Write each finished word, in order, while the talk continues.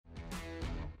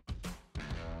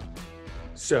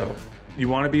So, you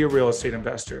want to be a real estate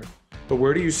investor, but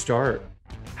where do you start?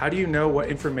 How do you know what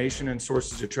information and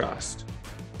sources to trust?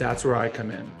 That's where I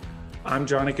come in. I'm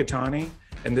Jonny Cattani,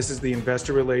 and this is the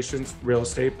Investor Relations Real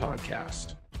Estate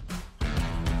Podcast.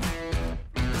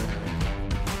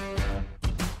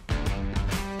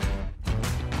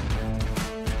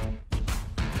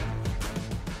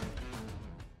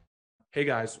 Hey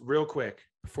guys, real quick,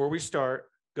 before we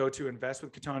start, go to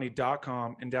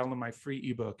investwithcattani.com and download my free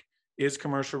ebook, Is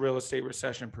Commercial Real Estate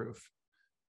Recession Proof?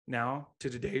 Now to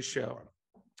today's show.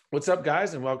 What's up,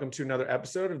 guys, and welcome to another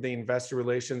episode of the Investor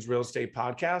Relations Real Estate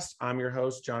Podcast. I'm your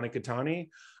host, Jonny Cattani.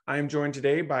 I am joined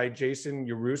today by Jason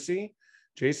Yarusi.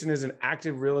 Jason is an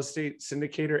active real estate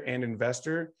syndicator and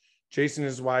investor. Jason and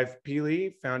his wife,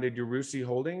 Pili, founded Yarusi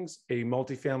Holdings, a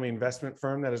multifamily investment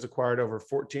firm that has acquired over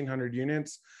 1,400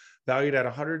 units, valued at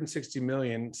 $160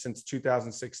 million since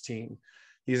 2016.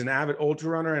 He's an avid ultra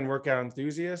runner and workout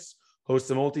enthusiast, hosts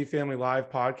the Multifamily Live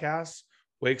Podcast,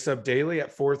 wakes up daily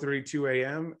at 4:32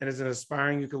 a.m., and is an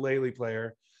aspiring ukulele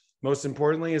player. Most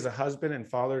importantly, is a husband and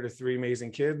father to 3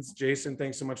 amazing kids. Jason,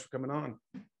 thanks so much for coming on.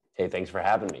 Hey, thanks for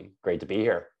having me. Great to be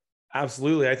here.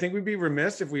 Absolutely. I think we'd be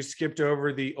remiss if we skipped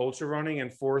over the ultra running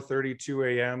and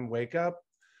 4:32 a.m. wake up.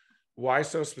 Why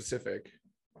so specific?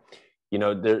 You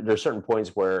know, there's certain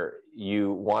points where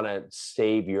you want to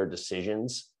save your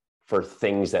decisions for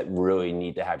things that really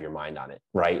need to have your mind on it,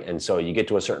 right? And so you get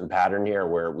to a certain pattern here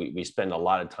where we spend a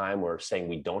lot of time, we're saying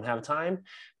we don't have time.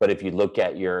 But if you look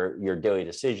at your daily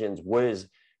decisions, what is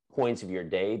points of your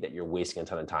day that you're wasting a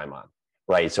ton of time on,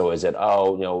 right? So is it,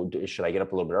 should I get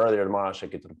up a little bit earlier tomorrow? Should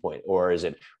I get to the point? Or is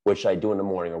it, what should I do in the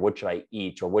morning? Or what should I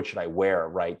eat? Or what should I wear,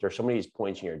 right? There's so many of these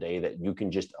points in your day that you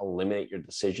can just eliminate your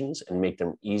decisions and make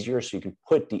them easier so you can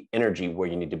put the energy where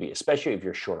you need to be, especially if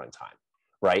you're short on time,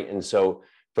 right? And so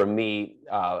for me,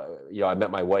 I met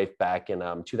my wife back in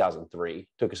 2003.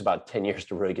 Took us about 10 years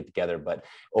to really get together. But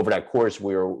over that course,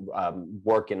 we were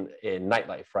working in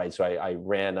nightlife, right? So I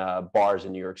ran bars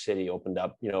in New York City, opened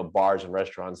up, bars and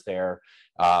restaurants there,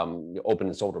 opened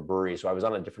and sold a brewery. So I was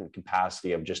on a different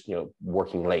capacity of just,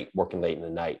 working late in the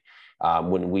night.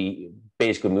 When we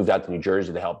basically moved out to New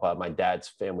Jersey to help my dad's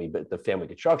family, but the family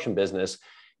construction business,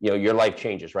 your life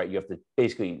changes, right? You have to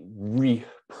basically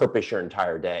repurpose your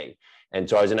entire day. And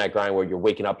so I was in that grind where you're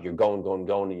waking up, you're going,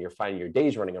 and you're finding your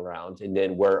days running around. And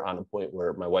then we're on a point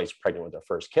where my wife's pregnant with our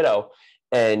first kiddo.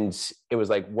 And it was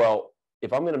like, well,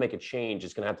 if I'm going to make a change,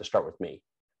 it's going to have to start with me,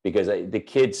 because the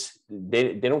kids,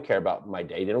 they don't care about my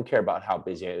day. They don't care about how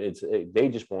busy it is. They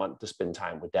just want to spend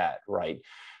time with dad, right?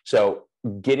 So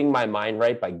getting my mind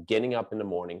right by getting up in the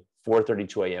morning,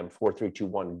 4:32 a.m., 4, 3, 2,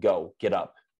 1, go, get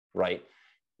up, right?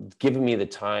 Giving me the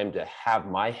time to have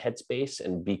my headspace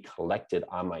and be collected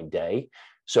on my day.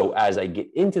 So as I get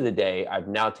into the day, I've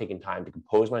now taken time to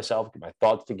compose myself, get my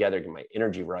thoughts together, get my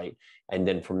energy right. And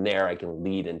then from there, I can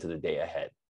lead into the day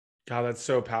ahead. God, that's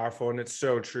so powerful. And it's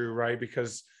so true, right?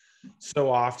 Because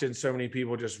so often, so many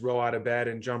people just roll out of bed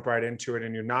and jump right into it.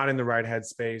 And you're not in the right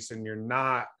headspace, and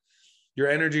your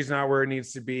energy's not where it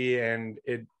needs to be. And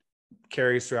it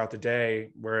carries throughout the day.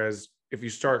 Whereas if you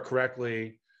start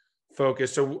correctly,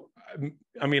 focus. So,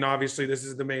 I mean, obviously this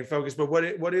is the main focus, but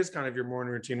what is kind of your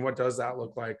morning routine? What does that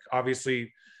look like?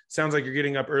 Obviously, sounds like you're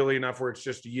getting up early enough where it's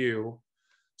just you.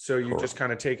 So you just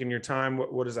kind of taking your time.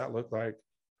 What does that look like?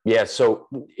 Yeah, so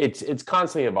it's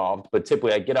constantly evolved, but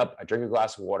typically I get up, I drink a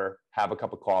glass of water, have a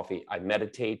cup of coffee, I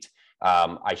meditate,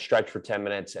 I stretch for 10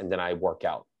 minutes, and then I work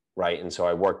out, right? And so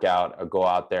I work out, I go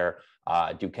out there,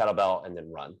 do kettlebell, and then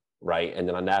run, right? And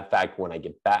then on that fact, when I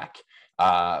get back,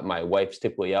 my wife's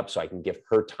typically up, so I can give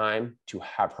her time to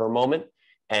have her moment.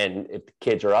 And if the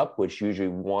kids are up, which usually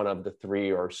one of the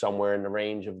 3 or somewhere in the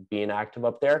range of being active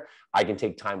up there, I can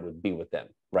take time to be with them,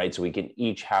 right? So we can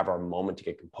each have our moment to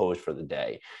get composed for the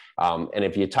day. And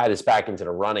if you tie this back into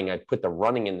the running, I put the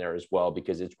running in there as well,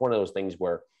 because it's one of those things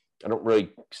where I don't really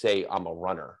say I'm a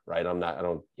runner, right? I've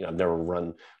never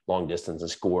run long distance in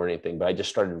school or anything, but I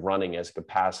just started running as a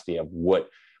capacity of what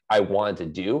I wanted to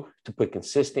do to put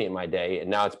consistency in my day. And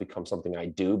now it's become something I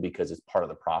do because it's part of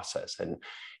the process. And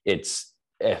it's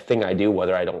a thing I do,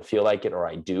 whether I don't feel like it or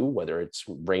I do, whether it's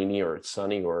rainy or it's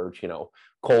sunny or,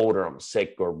 cold or I'm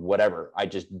sick or whatever, I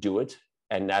just do it.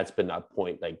 And that's been that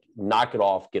point, like knock it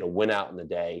off, get a win out in the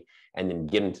day, and then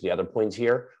get into the other points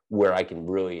here where I can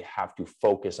really have to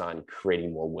focus on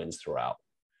creating more wins throughout.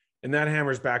 And that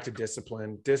hammers back to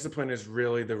discipline. Discipline is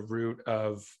really the root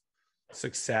of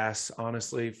success,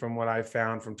 honestly, from what I've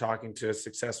found from talking to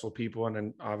successful people. And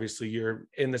then obviously you're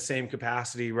in the same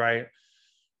capacity, right?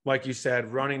 Like you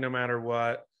said, running no matter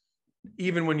what,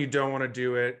 even when you don't want to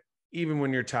do it, even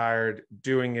when you're tired,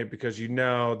 doing it because you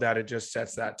know that it just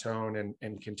sets that tone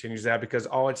and continues that, because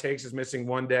all it takes is missing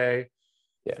one day.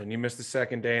 Yeah. And you miss the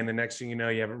second day, and the next thing you know,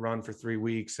 you haven't run for 3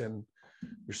 weeks and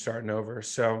you're starting over.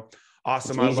 So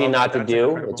awesome. It's easy not to do.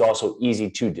 Incredible. It's also easy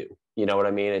to do. You know what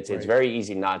I mean? It's very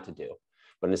easy not to do.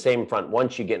 But in the same front,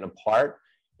 once you get in a part,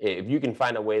 if you can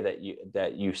find a way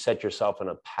that you set yourself on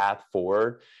a path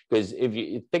forward, because if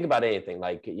you think about anything,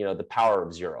 like, you know, the power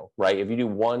of zero, right? If you do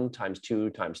 1 times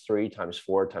 2 times 3 times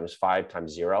 4 times 5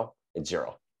 times 0, it's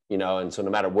 0. You know, and so no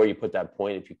matter where you put that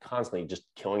point, if you're constantly just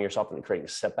killing yourself and creating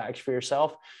setbacks for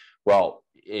yourself, well,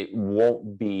 it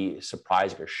won't be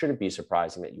surprising, or shouldn't be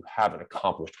surprising, that you haven't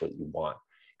accomplished what you want,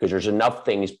 because there's enough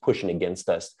things pushing against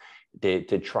us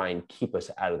to try and keep us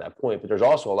out of that point. But there's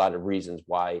also a lot of reasons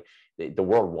why the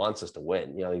world wants us to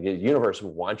win. You know, the universe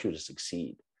wants you to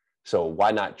succeed. So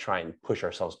why not try and push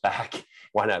ourselves back?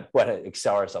 Why not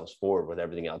excel ourselves forward with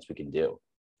everything else we can do?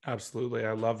 Absolutely.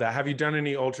 I love that. Have you done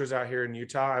any ultras out here in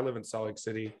Utah? I live in Salt Lake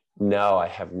City. No, I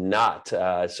have not.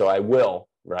 So I will,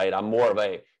 right? I'm more of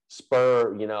a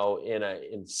spur, you know,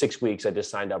 in 6 weeks, I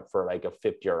just signed up for like a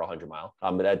 50 or 100 mile.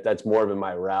 But that's more of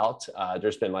my route.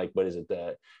 There's been like, what is it?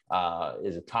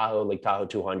 Is it Tahoe, Lake Tahoe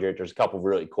 200? There's a couple of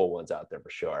really cool ones out there for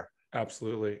sure.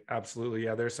 Absolutely. Absolutely.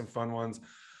 Yeah. There's some fun ones.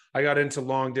 I got into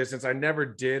long distance. I never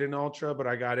did an ultra, but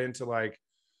I got into like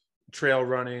trail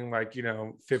running, like, you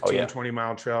know, 15, 20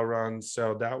 mile trail runs.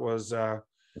 So that was,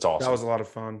 it's awesome. That was a lot of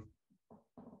fun.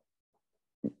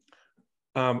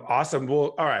 Awesome.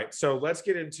 Well, all right. So let's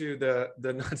get into the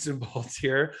nuts and bolts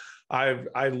here.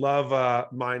 I love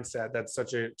mindset. That's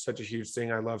such a huge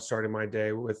thing. I love starting my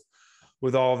day with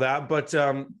all of that. But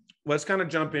let's kind of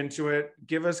jump into it.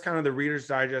 Give us kind of the Reader's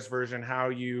Digest version, how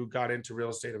you got into real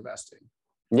estate investing.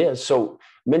 Yeah. So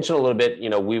mention a little bit, you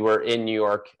know, we were in New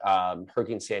York,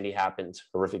 Hurricane Sandy happened,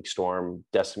 horrific storm,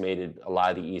 decimated a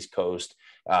lot of the East Coast.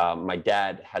 My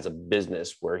dad has a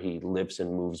business where he lifts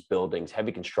and moves buildings,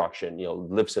 heavy construction, you know,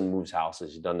 lifts and moves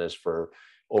houses. He's done this for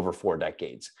over 4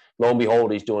 decades. Lo and behold,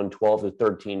 he's doing 12 to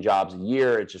 13 jobs a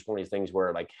year. It's just one of these things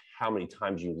where, like, how many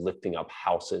times you lifting up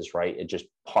houses, right? It's just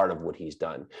part of what he's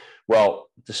done. Well,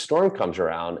 the storm comes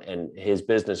around and his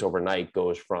business overnight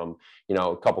goes from, you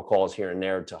know, a couple calls here and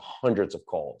there to hundreds of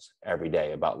calls every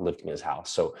day about lifting his house.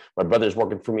 So my brother's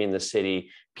working for me in the city.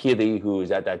 Pili, who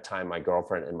is at that time my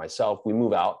girlfriend, and myself, we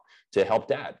move out to help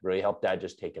dad, really help dad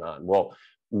just take it on. Well,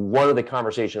 one of the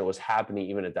conversations that was happening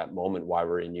even at that moment while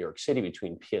we're in New York City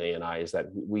between Pili and I is that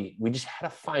we just had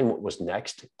to find what was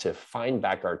next, to find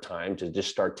back our time, to just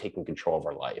start taking control of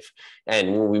our life.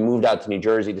 And when we moved out to New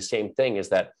Jersey, the same thing is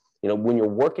that, you know, when you're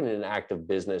working in an active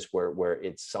business where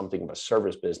it's something of a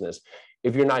service business,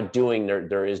 if you're not doing,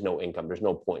 there is no income, there's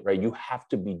no point, right? You have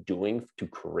to be doing to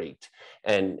create.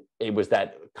 And it was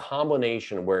that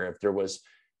combination where if there was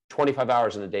 25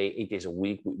 hours in a day, 8 days a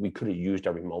week, we could have used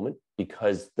every moment,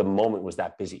 because the moment was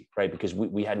that busy, right? Because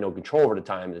we had no control over the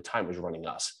time was running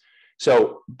us.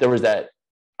 So there was that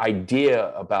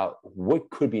idea about what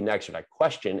could be next, or that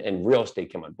question, and real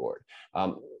estate came on board.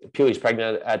 Pili's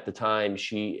pregnant at the time.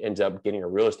 She ends up getting a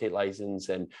real estate license,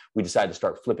 and we decided to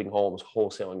start flipping homes,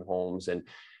 wholesaling homes. And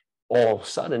all of a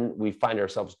sudden, we find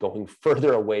ourselves going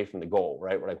further away from the goal,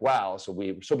 right? We're like, wow, so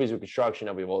we're so busy with construction,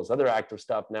 now we have all this other active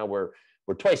stuff. Now we're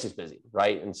twice as busy,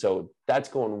 right? And so that's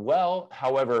going well.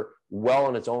 However, well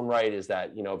in its own right is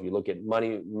that, you know, if you look at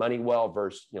money well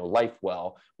versus, you know, life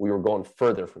well, we were going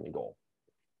further from the goal.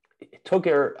 It took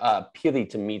Pili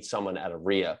to meet someone at a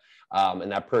RIA,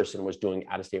 and that person was doing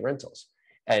out-of-state rentals.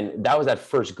 And that was that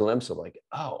first glimpse of like,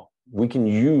 oh, we can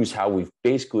use how we've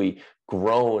basically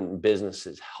grown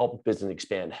businesses, helped business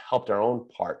expand, helped our own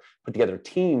part, put together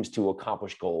teams to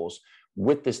accomplish goals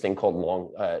with this thing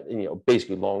called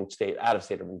basically out of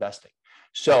state of investing.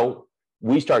 So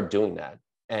we start doing that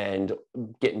and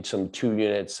getting some 2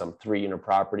 units, some 3 unit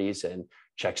properties, and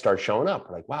checks start showing up.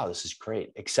 We're like, wow, this is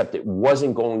great. Except it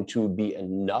wasn't going to be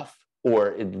enough, or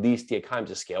at least the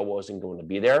economies of scale wasn't going to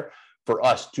be there for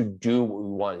us to do what we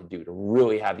wanted to do, to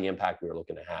really have the impact we were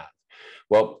looking to have.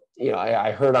 Well, you know,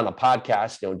 I heard on a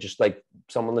podcast, you know, just like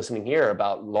someone listening here,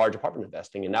 about large apartment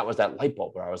investing. And that was that light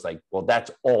bulb where I was like, well, that's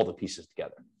all the pieces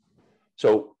together.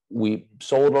 So we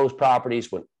sold those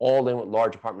properties, went all in with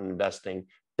large apartment investing,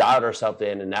 dialed ourselves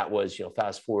in. And that was, you know,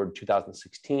 fast forward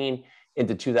 2016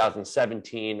 into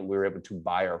 2017, we were able to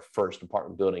buy our first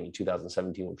apartment building in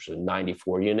 2017, which was a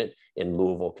 94 unit in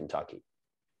Louisville, Kentucky.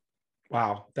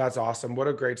 Wow. That's awesome. What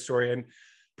a great story. And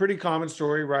pretty common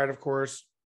story, right? Of course,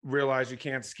 realize you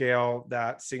can't scale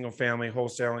that single family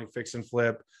wholesaling, fix and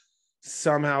flip.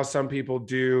 Somehow some people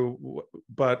do,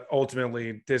 but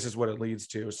ultimately this is what it leads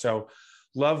to. So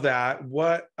Love that.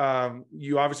 What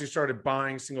you obviously started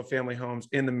buying single family homes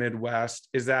in the Midwest.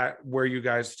 Is that where you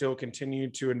guys still continue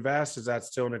to invest? Is that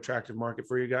still an attractive market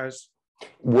for you guys?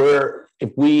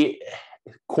 If we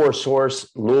core source,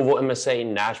 Louisville MSA,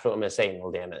 Nashville MSA, and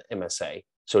Atlanta MSA.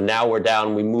 So now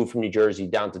we moved from New Jersey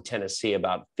down to Tennessee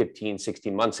about 15,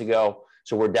 16 months ago.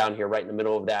 So we're down here right in the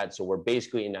middle of that. So we're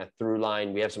basically in that through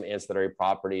line. We have some ancillary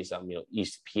properties,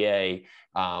 East PA,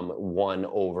 one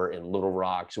over in Little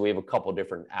Rock. So we have a couple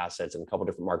different assets and a couple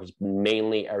different markets.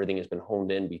 Mainly everything has been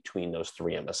honed in between those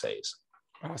three MSAs.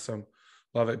 Awesome.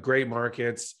 Love it. Great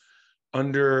markets.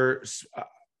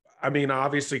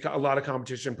 Obviously a lot of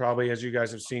competition probably, as you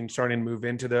guys have seen, starting to move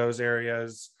into those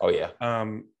areas. Oh, yeah.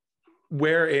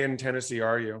 Where in Tennessee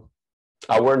are you?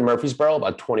 We're in Murfreesboro,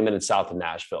 about 20 minutes south of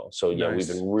Nashville. So yeah, Nice.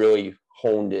 We've been really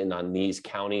honed in on these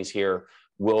counties here: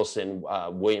 Wilson,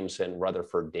 Williamson,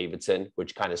 Rutherford, Davidson,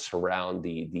 which kind of surround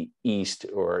the east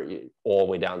or all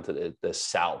the way down to the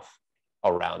south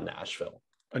around Nashville.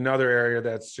 Another area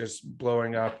that's just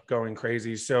blowing up, going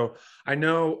crazy. So I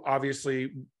know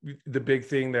obviously the big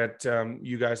thing that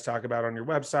you guys talk about on your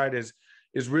website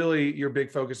is really your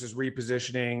big focus is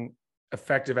repositioning,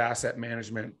 effective asset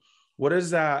management. What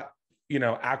is that,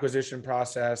 acquisition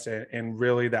process and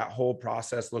really that whole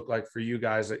process look like for you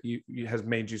guys that has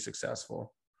made you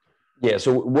successful? Yeah,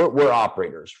 so we're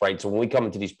operators, right? So when we come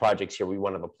into these projects here, we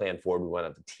want to have a plan forward. We want to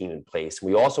have the team in place.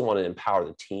 We also want to empower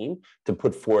the team to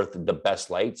put forth the best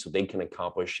light so they can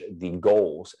accomplish the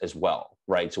goals as well,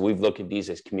 right? So we've looked at these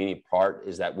as community part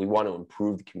is that we want to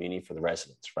improve the community for the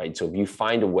residents, right? So if you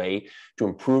find a way to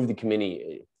improve the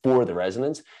community for the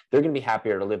residents, they're going to be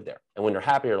happier to live there. And when they're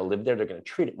happier to live there, they're going to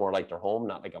treat it more like their home,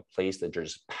 not like a place that they're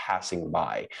just passing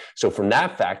by. So from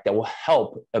that fact, that will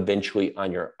help eventually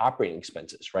on your operating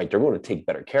expenses, right? They're going to take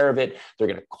better care of it. They're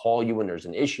going to call you when there's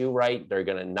an issue, right? They're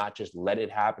going to not just let it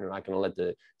happen. They're not going to let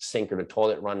the sink or the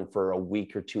toilet run for a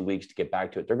week or 2 weeks to get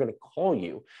back to it. They're going to call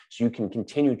you so you can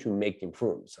continue to make the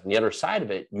improvements. On the other side of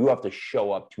it, you have to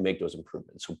show up to make those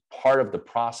improvements. So part of the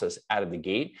process out of the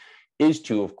gate is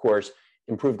to, of course,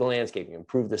 improve the landscaping,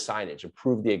 improve the signage,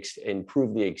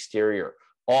 improve the exterior.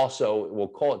 Also, we'll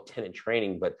call it tenant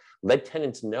training, but let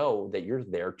tenants know that you're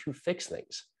there to fix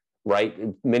things, right?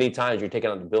 Many times you're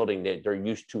taking on the building that they're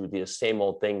used to the same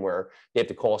old thing where they have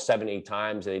to call 7, 8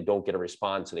 times and they don't get a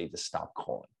response, so they just stop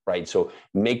calling, right? So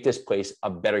make this place a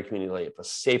better community to live, a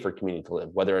safer community to live,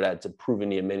 whether that's improving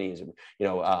the amenities,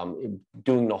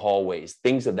 doing the hallways,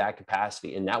 things of that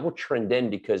capacity. And that will trend in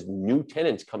because new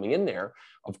tenants coming in there,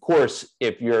 of course,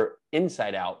 if you're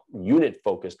inside out, unit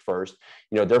focused first,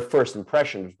 their first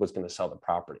impression is what's going to sell the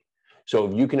property. So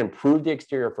if you can improve the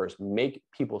exterior first, make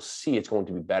people see it's going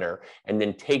to be better, and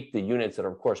then take the units that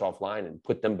are, of course, offline and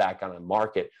put them back on the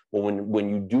market. Well, when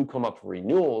you do come up for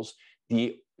renewals,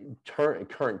 the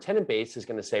current tenant base is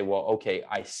going to say, well, okay,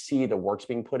 I see the work's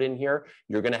being put in here.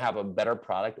 You're going to have a better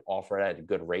product offered at a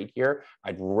good rate here.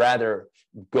 I'd rather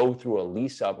go through a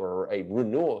lease up or a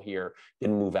renewal here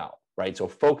than move out, right? So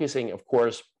focusing, of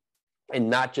course, and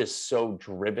not just so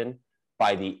driven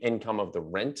by the income of the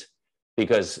rent,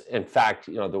 because in fact,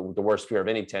 the worst fear of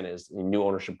any tenant is new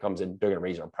ownership comes in, they're going to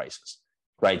raise our prices,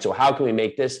 right? So how can we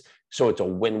make this so it's a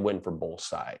win-win for both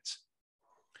sides?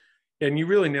 And you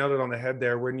really nailed it on the head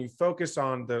there. When you focus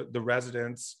on the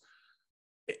residents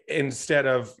instead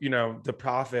of, the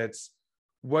profits,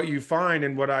 what you find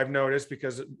and what I've noticed,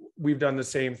 because we've done the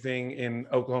same thing in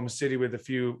Oklahoma City with a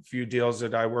few deals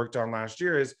that I worked on last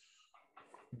year, is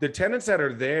the tenants that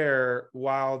are there,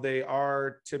 while they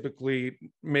are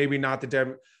typically maybe not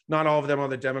all of them are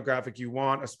the demographic you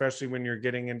want, especially when you're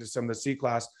getting into some of the C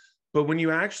class. But when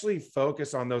you actually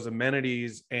focus on those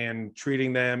amenities and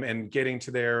treating them and getting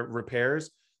to their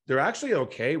repairs, they're actually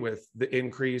okay with the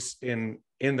increase in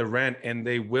the rent, and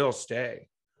they will stay.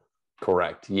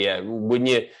 Correct. Yeah. When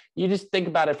you just think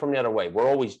about it from the other way, we're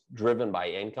always driven by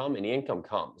income, and the income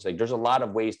comes. Like, there's a lot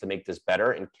of ways to make this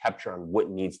better and capture on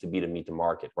what needs to be to meet the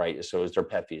market, right? So is there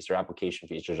pet fees, there application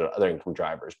fees, there's other income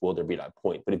drivers. Will there be that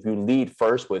point? But if you lead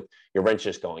first with your rent's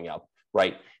just going up,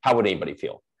 right? How would anybody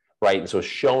feel? Right. And so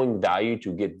showing value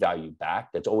to get value back,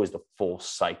 that's always the full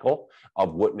cycle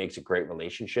of what makes a great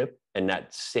relationship. And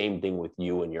that same thing with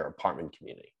you and your apartment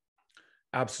community.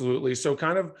 Absolutely. So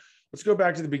let's go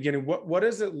back to the beginning. What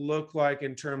does it look like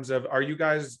in terms of, do you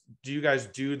guys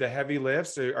do the heavy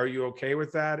lifts? Are you okay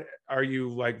with that? Are you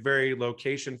like very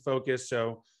location focused?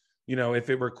 So, if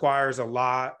it requires a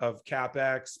lot of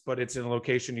CapEx, but it's in a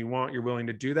location you want, you're willing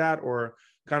to do that? Or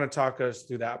kind of talk us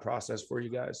through that process for you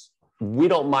guys. We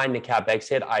don't mind the CapEx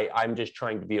hit. I'm just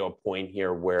trying to be at a point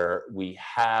here where we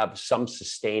have some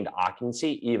sustained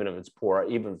occupancy, even if it's poor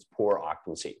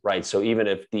occupancy, right? So even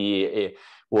if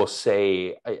we'll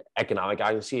say economic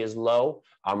occupancy is low,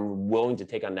 I'm willing to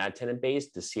take on that tenant base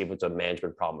to see if it's a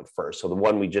management problem at first. So the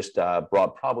one we just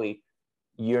brought probably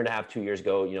year and a half, 2 years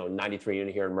ago, 93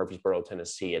 unit here in Murfreesboro,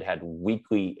 Tennessee, it had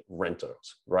weekly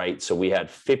rentals, right? So we had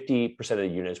 50% of the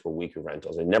units were weekly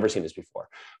rentals. I'd never seen this before.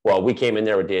 Well, we came in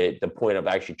there with the point of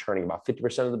actually turning about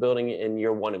 50% of the building in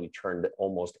year one, and we turned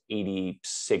almost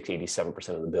 86, 87%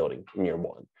 of the building in year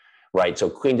one, right? So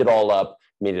cleaned it all up,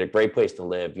 made it a great place to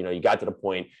live. You got to the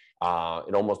point, it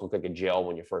almost looked like a jail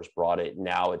when you first brought it.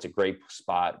 Now it's a great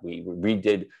spot. We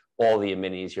redid all the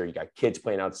amenities here. You got kids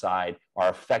playing outside. Our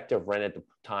effective rent at the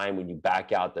time, when you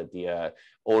back out that the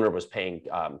owner was paying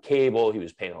cable, he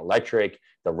was paying electric,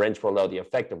 the rents were low. The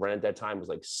effective rent at that time was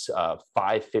like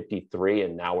 $553,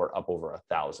 and now we're up over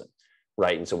 $1,000,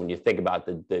 right? And so when you think about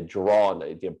the draw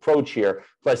and the approach here,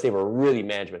 plus they were really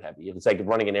management heavy. It's like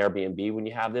running an Airbnb when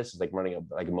you have this. It's like running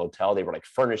a motel. They were like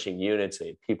furnishing units. They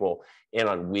had people in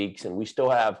on weeks, and we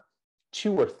still have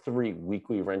 2 or 3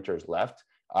 weekly renters left.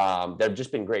 They've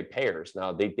just been great payers.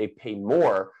 Now they pay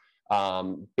more,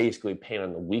 basically paying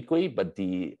on the weekly, but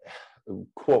the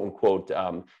quote unquote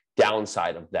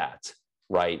downside of that,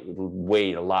 right,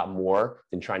 weighed a lot more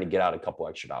than trying to get out a couple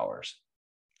extra hours.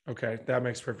 Okay, that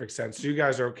makes perfect sense. So you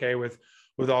guys are okay with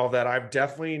all of that. I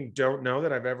definitely don't know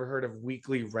that I've ever heard of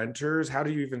weekly renters. How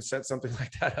do you even set something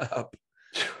like that up?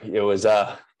 It was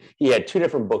he had 2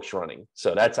 different books running,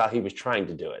 so that's how he was trying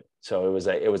to do it. So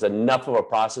it was enough of a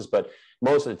process, but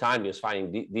most of the time he was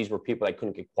finding these were people that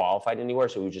couldn't get qualified anywhere,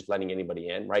 so he was just letting anybody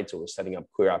in, right? So we're setting up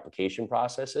clear application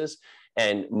processes,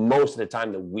 and most of the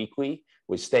time the weekly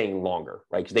was staying longer,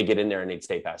 right? Because they get in there and they'd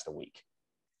stay past a week.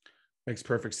 Makes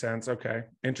perfect sense. Okay,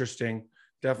 interesting.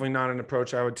 Definitely not an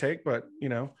approach I would take, but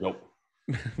Nope.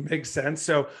 makes sense.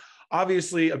 So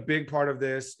obviously a big part of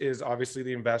this is obviously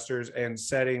the investors and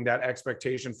setting that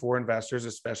expectation for investors,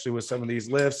 especially with some of these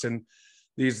lifts and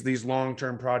these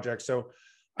long-term projects. So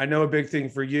I know a big thing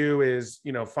for you is,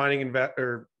 finding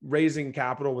or raising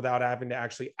capital without having to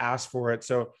actually ask for it.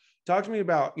 So talk to me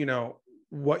about,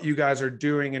 what you guys are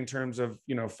doing in terms of,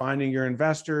 finding your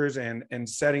investors and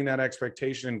setting that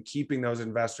expectation and keeping those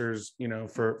investors,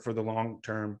 for the long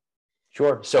term.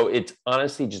 Sure. So it's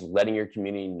honestly just letting your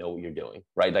community know what you're doing,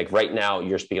 right? Like right now,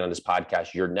 you're speaking on this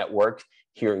podcast, your network,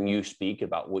 hearing you speak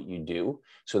about what you do.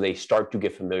 So they start to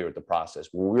get familiar with the process.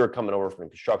 When we were coming over from the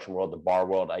construction world, the bar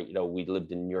world, we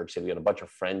lived in New York City. We had a bunch of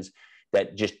friends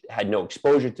that just had no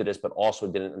exposure to this, but also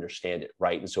didn't understand it,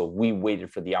 right? And so we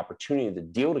waited for the opportunity of the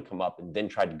deal to come up and then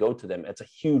tried to go to them. It's a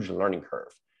huge learning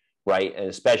curve, right? And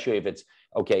especially if it's,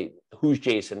 okay, who's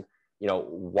Jason?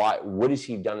 What has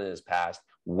he done in his past?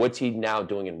 What's he now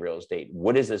doing in real estate?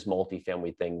 What is this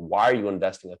multifamily thing? Why are you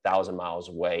investing 1,000 miles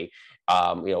away?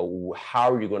 How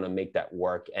are you going to make that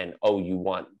work? And you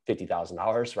want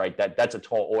 $50,000, right? That's a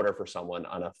tall order for someone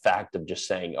on a fact of just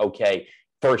saying, okay,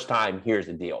 first time, here's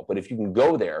the deal. But if you can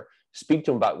go there, speak to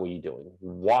them about what you're doing,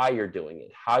 why you're doing it,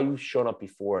 how you've shown up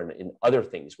before in other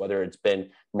things, whether it's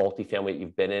been multifamily that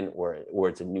you've been in or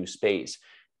it's a new space.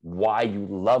 Why you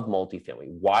love multifamily,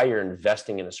 why you're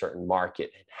investing in a certain market,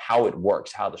 and how it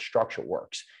works, how the structure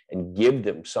works, and give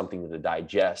them something to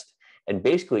digest, and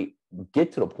basically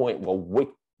get to the point, well,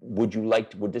 what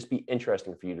would this be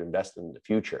interesting for you to invest in the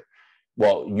future?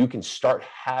 Well, you can start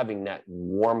having that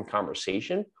warm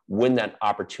conversation when that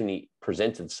opportunity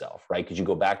presents itself, right? Because you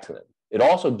go back to them. It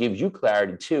also gives you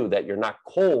clarity too, that you're not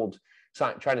cold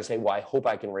trying to say, well, I hope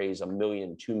I can raise $1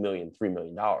 million, $2 million, $3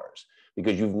 million,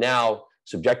 because you've now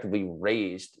subjectively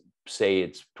raised, say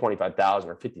it's 25,000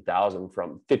 or 50,000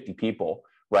 from 50 people,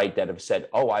 right, that have said,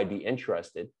 I'd be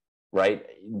interested, right,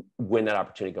 when that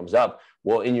opportunity comes up.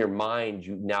 Well, in your mind,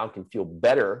 you now can feel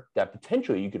better that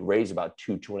potentially you could raise about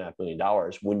 $2.5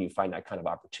 million when you find that kind of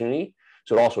opportunity.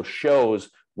 So it also shows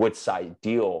what size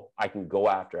deal I can go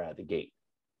after out of the gate.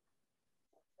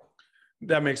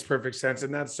 That makes perfect sense.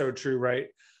 And that's so true, right?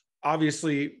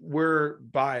 Obviously, we're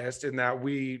biased in that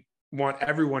we want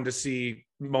everyone to see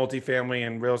multifamily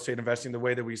and real estate investing the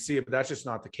way that we see it, but that's just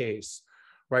not the case,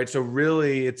 right? So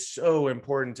really, it's so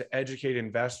important to educate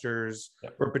investors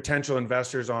or potential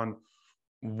investors on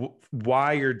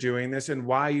why you're doing this and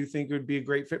why you think it would be a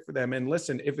great fit for them. And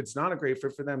listen, if it's not a great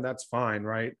fit for them, that's fine,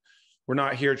 right? We're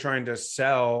not here trying to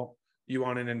sell you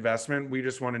on an investment. We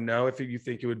just want to know if you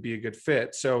think it would be a good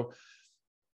fit. So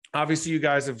obviously, you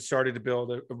guys have started to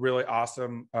build a really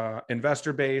awesome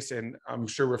investor base, and I'm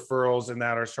sure referrals and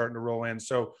that are starting to roll in.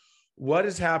 So what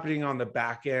is happening on the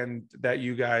back end that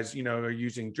you guys, are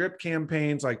using drip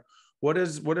campaigns? Like, What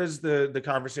is the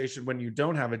conversation when you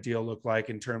don't have a deal look like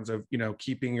in terms of,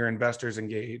 keeping your investors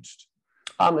engaged?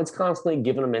 It's constantly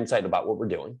giving them insight about what we're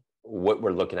doing, what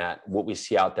we're looking at, what we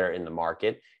see out there in the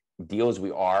market, deals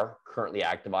we are currently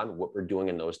active on, what we're doing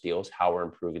in those deals, how we're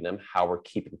improving them, how we're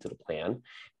keeping to the plan,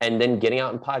 and then getting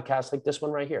out in podcasts like this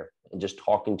one right here and just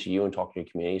talking to you and talking to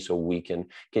your community so we can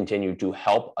continue to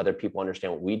help other people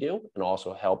understand what we do and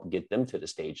also help get them to the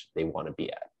stage they want to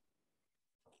be at.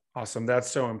 Awesome. That's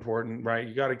so important, right?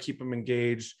 You got to keep them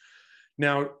engaged.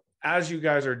 Now, as you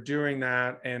guys are doing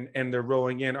that and they're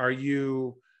rolling in, are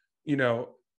you,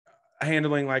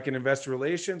 handling like an investor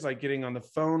relations, like getting on the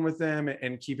phone with them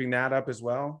and keeping that up as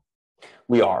well?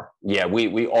 We are. Yeah,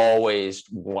 we always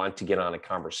want to get on a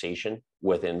conversation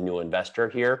with a new investor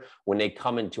here. When they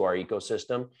come into our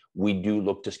ecosystem, we do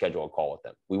look to schedule a call with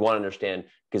them. We want to understand,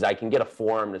 because I can get a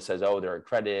form that says, oh, they're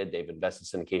accredited, they've invested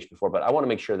syndication before, but I want to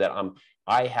make sure that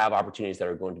I have opportunities that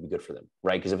are going to be good for them,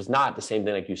 right? Because if it's not the same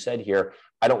thing like you said here,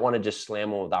 I don't want to just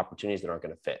slam them with opportunities that aren't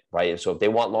going to fit, right? So if they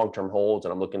want long-term holds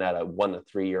and I'm looking at a 1 to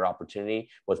 3 year opportunity,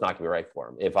 well, it's not going to be right for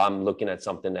them. If I'm looking at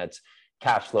something that's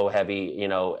cash flow heavy,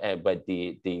 but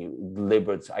the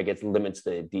limits, I guess, limits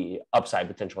the upside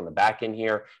potential on the back end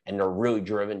here, and they're really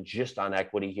driven just on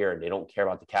equity here, and they don't care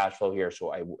about the cash flow here.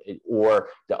 So or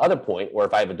the other point, or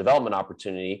if I have a development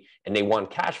opportunity and they want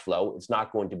cash flow, it's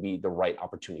not going to be the right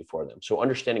opportunity for them. So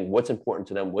understanding what's important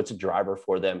to them, what's a driver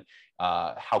for them,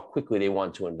 how quickly they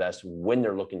want to invest, when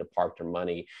they're looking to park their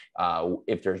money,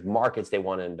 if there's markets they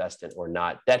want to invest in or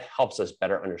not, that helps us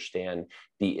better understand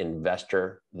the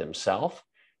investor themselves,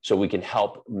 so we can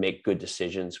help make good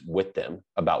decisions with them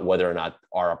about whether or not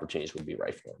our opportunities would be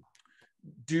right for them.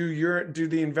 Do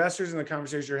the investors in the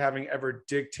conversation you're having ever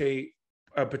dictate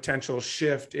a potential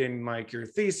shift in like your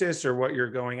thesis or what you're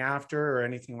going after or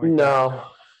anything like that?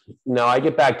 No, I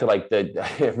get back to like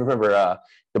I remember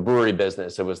the brewery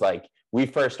business. It was like, we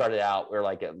first started out, we were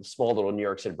like a small little New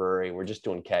York City brewery. We're just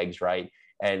doing kegs, right?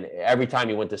 And every time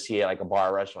you went to see it, like a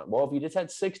bar or restaurant, well, if you just had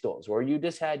 6 doors, or you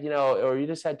just had, or you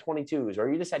just had 22s,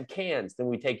 or you just had cans, then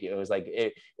we take you. It was like,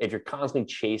 if you're constantly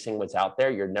chasing what's out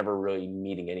there, you're never really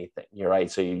meeting anything. You're right.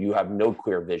 So you have no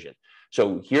clear vision.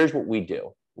 So here's what we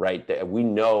do, right? That we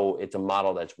know it's a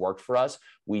model that's worked for us.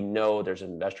 We know there's an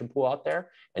investor pool out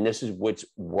there, and this is what's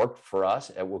worked for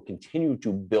us and we'll continue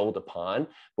to build upon,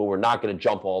 but we're not going to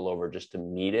jump all over just to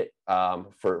meet it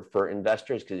for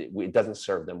investors, because it doesn't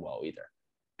serve them well either.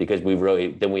 Because we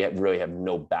really have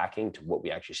no backing to what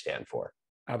we actually stand for.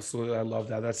 Absolutely. I love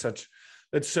that.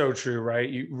 That's so true, right?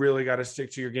 You really got to stick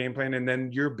to your game plan, and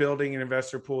then you're building an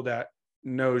investor pool that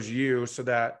knows you so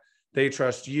that they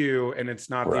trust you, and it's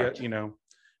not Correct.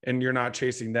 And you're not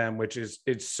chasing them, which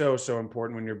it's so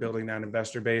important when you're building that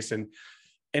investor base, and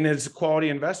it's a quality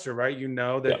investor, right?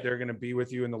 That they're going to be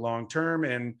with you in the long term.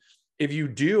 And if you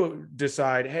do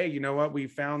decide, hey, you know what, we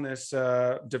found this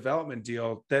development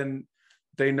deal, then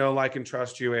they know, like, and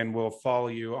trust you and will follow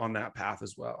you on that path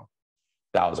as well.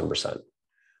 1,000%.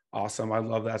 Awesome. I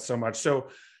love that so much. So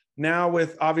now,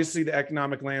 with obviously the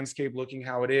economic landscape looking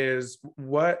how it is,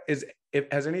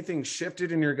 has anything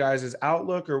shifted in your guys'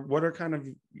 outlook, or what are kind of,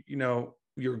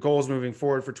 your goals moving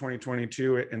forward for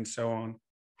 2022 and so on?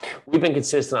 We've been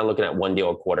consistent on looking at 1 deal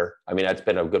a quarter. I mean, that's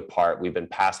been a good part. We've been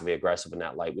passively aggressive in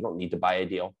that light. We don't need to buy a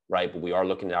deal, right? But we are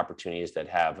looking at opportunities that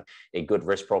have a good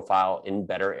risk profile in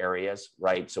better areas,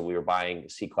 right? So we were buying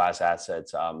C-class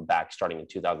assets back starting in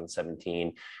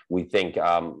 2017. We think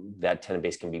that tenant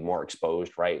base can be more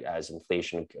exposed, right? As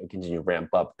inflation continue to ramp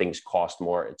up, things cost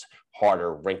more. It's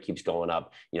harder. Rent keeps going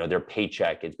up. Their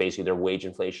paycheck, it's basically their wage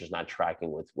inflation is not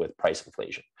tracking with price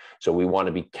inflation. So we want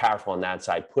to be careful on that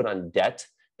side, put on debt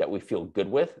that we feel good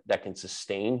with, that can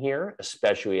sustain here,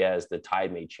 especially as the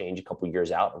tide may change a couple of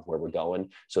years out of where we're going.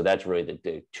 So that's really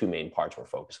the 2 main parts we're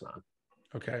focusing on.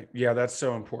 Okay. Yeah, that's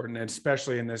so important, and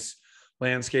especially in this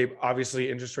landscape.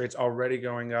 Obviously, interest rates already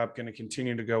going up, going to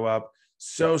continue to go up.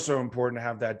 So important to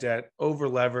have that debt over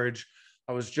leverage.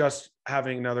 I was just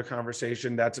having another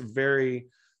conversation. That's a very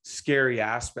scary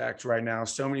aspect right now.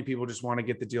 So many people just want to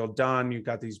get the deal done. You've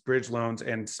got these bridge loans,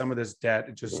 and some of this debt,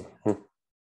 it just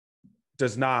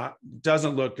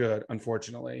doesn't look good,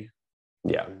 unfortunately.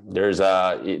 Yeah,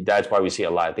 that's why we see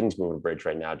a lot of things moving bridge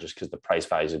right now, just because the price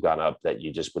values have gone up, that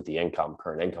you just, with the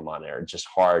current income on there, it's just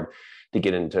hard to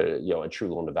get into, a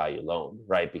true loan to value loan,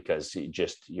 right? Because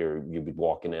you'd be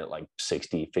walking in at like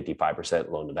 60,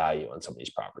 55% loan to value on some of these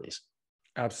properties.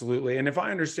 Absolutely. And if I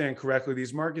understand correctly,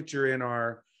 these markets you're in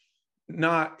are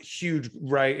not huge,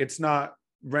 right? It's not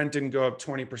rent didn't go up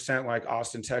 20% like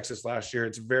Austin, Texas last year.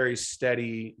 It's very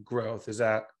steady growth. Is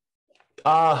that?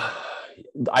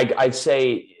 I'd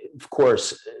say, of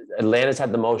course, Atlanta's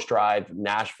had the most drive,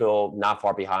 Nashville not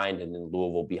far behind, and then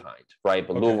Louisville behind, right?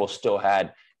 But Louisville still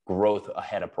had growth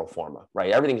ahead of pro forma,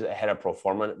 right? Everything's ahead of pro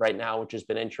forma right now, which has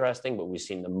been interesting, but we've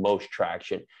seen the most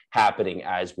traction happening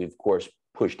as we've, of course,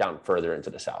 pushed down further into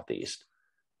the Southeast.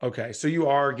 Okay. So you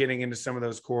are getting into some of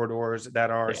those corridors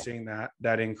that are seeing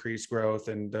that increased growth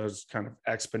and those kind of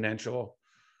exponential.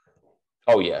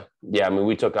 Oh yeah. Yeah. I mean,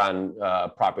 we took on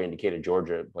property in Decatur,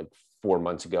 Georgia, like 4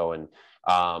 months ago. And,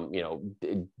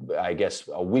 I guess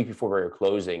a week before we were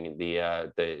closing,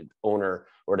 the owner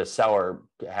or the seller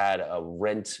had a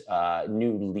rent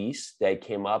new lease that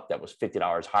came up that was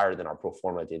 $50 higher than our pro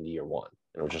forma at the end of year one.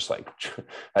 And it was just like,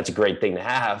 that's a great thing to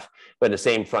have. But in the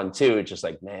same front too, it's just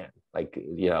like, man, like,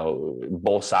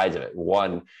 both sides of it.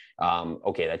 One,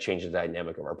 okay, that changed the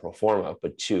dynamic of our pro forma,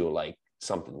 but two, like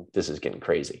this is getting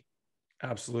crazy.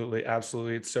 Absolutely.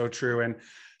 Absolutely. It's so true. And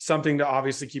something to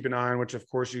obviously keep an eye on, which of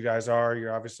course you guys are.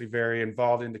 You're obviously very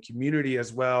involved in the community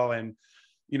as well. And,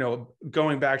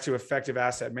 going back to effective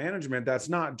asset management, that's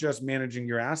not just managing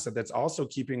your asset, that's also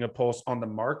keeping a pulse on the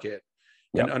market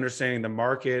and understanding the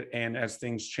market. And as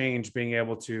things change, being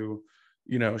able to,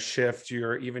 shift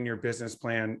your business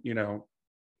plan,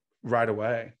 right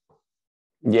away.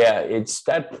 Yeah. It's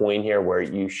that point here where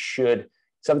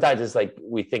sometimes it's like,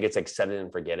 we think it's like set it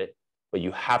and forget it. But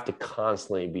you have to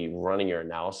constantly be running your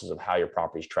analysis of how your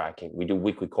property is tracking. We do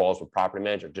weekly calls with property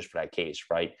manager just for that case,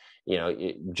 right?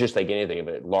 Just like anything, if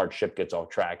a large ship gets off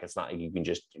track, it's not like you can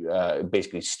just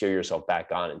basically steer yourself back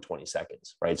on in 20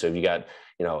 seconds, right? So if you got,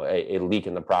 a leak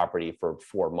in the property for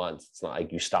 4 months, it's not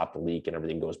like you stop the leak and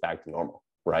everything goes back to normal,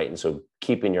 right? And so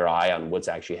keeping your eye on what's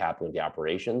actually happening with the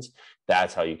operations,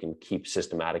 that's how you can keep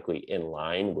systematically in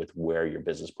line with where your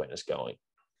business plan is going.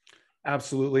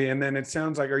 Absolutely. And then it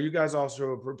sounds like, are you guys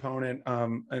also a proponent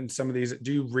in some of these,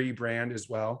 do you rebrand as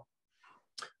well?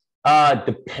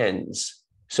 Depends.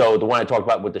 So the one I talked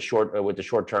about with the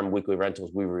short-term weekly rentals,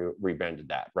 we rebranded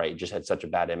that, right? It just had such a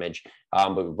bad image.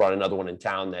 But we brought another one in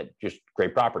town that just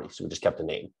great property. So we just kept the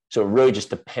name. So it really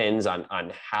just depends on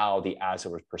how the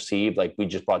asset was perceived. Like we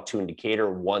just brought 2 in Decatur,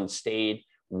 1 stayed,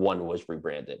 1 was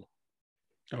rebranded.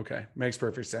 Okay. Makes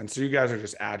perfect sense. So you guys are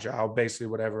just agile, basically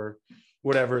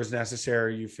whatever is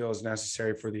necessary, you feel is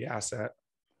necessary for the asset.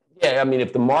 Yeah, I mean,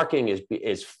 if the marketing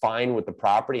is fine with the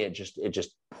property, it just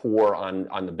poor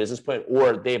on the business plan,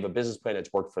 or they have a business plan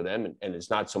that's worked for them, and it's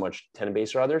not so much tenant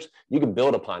base or others, you can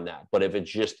build upon that. But if it's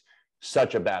just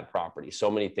such a bad property, so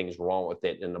many things wrong with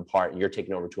it, and the part you're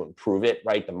taking over to improve it,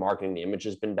 right? The marketing, the image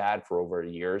has been bad for over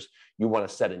years. You want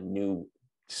to set a new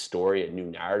story, a new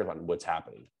narrative on what's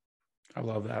happening. I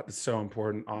love that. It's so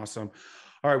important. Awesome.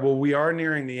 All right. Well, we are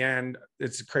nearing the end.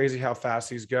 It's crazy how fast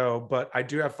these go, but I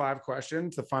do have 5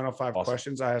 questions. The final 5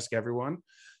 questions I ask everyone.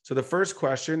 So the first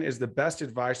question is the best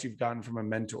advice you've gotten from a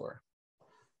mentor.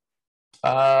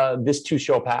 This too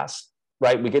shall pass,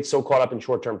 right? We get so caught up in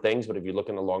short-term things, but if you look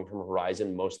in the long-term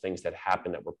horizon, most things that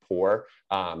happen that were poor,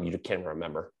 you can't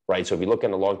remember, right? So if you look in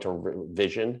the long-term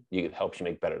vision, it helps you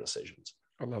make better decisions.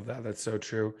 I love that. That's so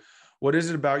true. What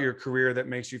is it about your career that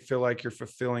makes you feel like you're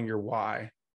fulfilling your why?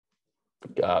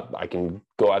 I can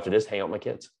go after this, hang out with my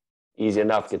kids. Easy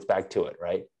enough, gets back to it,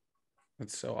 right?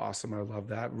 That's so awesome. I love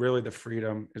that. Really, the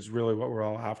freedom is really what we're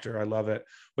all after. I love it.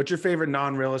 What's your favorite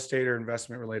non-real estate or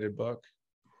investment related book?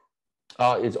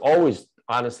 It's always,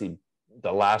 honestly,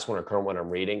 the last one or current one I'm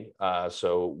reading.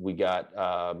 So we got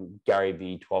Gary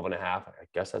V 12 and a half. I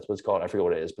guess that's what it's called. I forget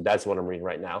what it is, but that's the one I'm reading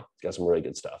right now. It's got some really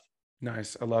good stuff.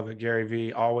 Nice. I love it. Gary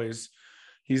V, always.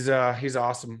 He's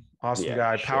awesome. Awesome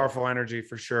guy. Sure. Powerful energy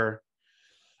for sure.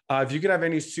 If you could have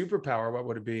any superpower, what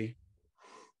would it be?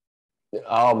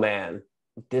 Oh man,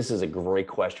 this is a great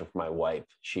question for my wife.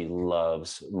 She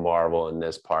loves Marvel in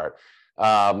this part.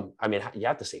 I mean, you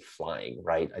have to say flying,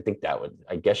 right?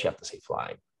 I guess you have to say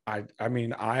flying. I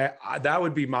mean, that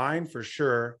would be mine for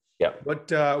sure. Yeah. What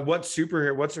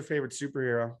superhero? What's your favorite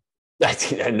superhero?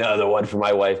 That's another one for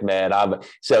my wife, man. Hers.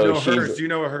 Do you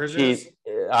know what hers is?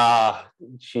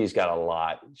 She's got a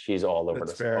lot. She's all over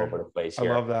the place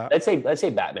here. I love that. Let's say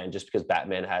Batman, just because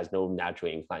Batman has no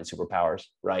naturally inclined superpowers,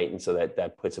 right? And so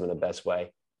that puts him in the best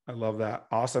way. I love that.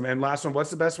 Awesome. And last one,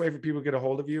 what's the best way for people to get a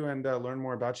hold of you and learn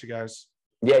more about you guys?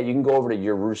 Yeah, you can go over to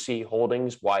Yarusi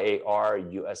Holdings,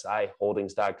 YARUSI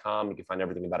Holdings.com. You can find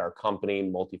everything about our company,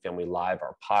 Multifamily Live,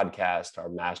 our podcast, our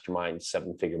mastermind,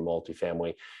 7-figure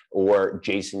multifamily, or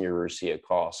Jason Yarusi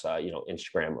across,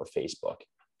 Instagram or Facebook.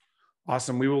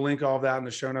 Awesome. We will link all of that in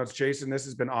the show notes. Jason, this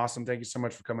has been awesome. Thank you so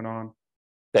much for coming on.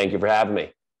 Thank you for having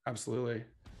me. Absolutely.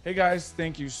 Hey guys,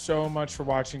 thank you so much for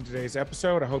watching today's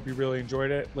episode. I hope you really enjoyed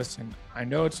it. Listen, I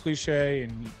know it's cliche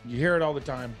and you hear it all the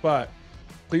time, but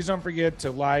Please don't forget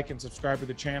to like and subscribe to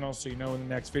the channel so you know when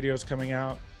the next video is coming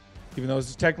out. Even though this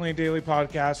is technically a daily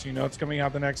podcast, you know it's coming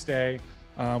out the next day.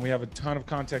 We have a ton of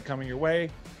content coming your way.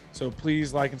 So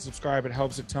please like and subscribe. It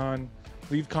helps a ton.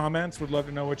 Leave comments. Would love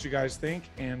to know what you guys think.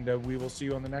 And we will see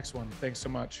you on the next one. Thanks so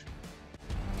much.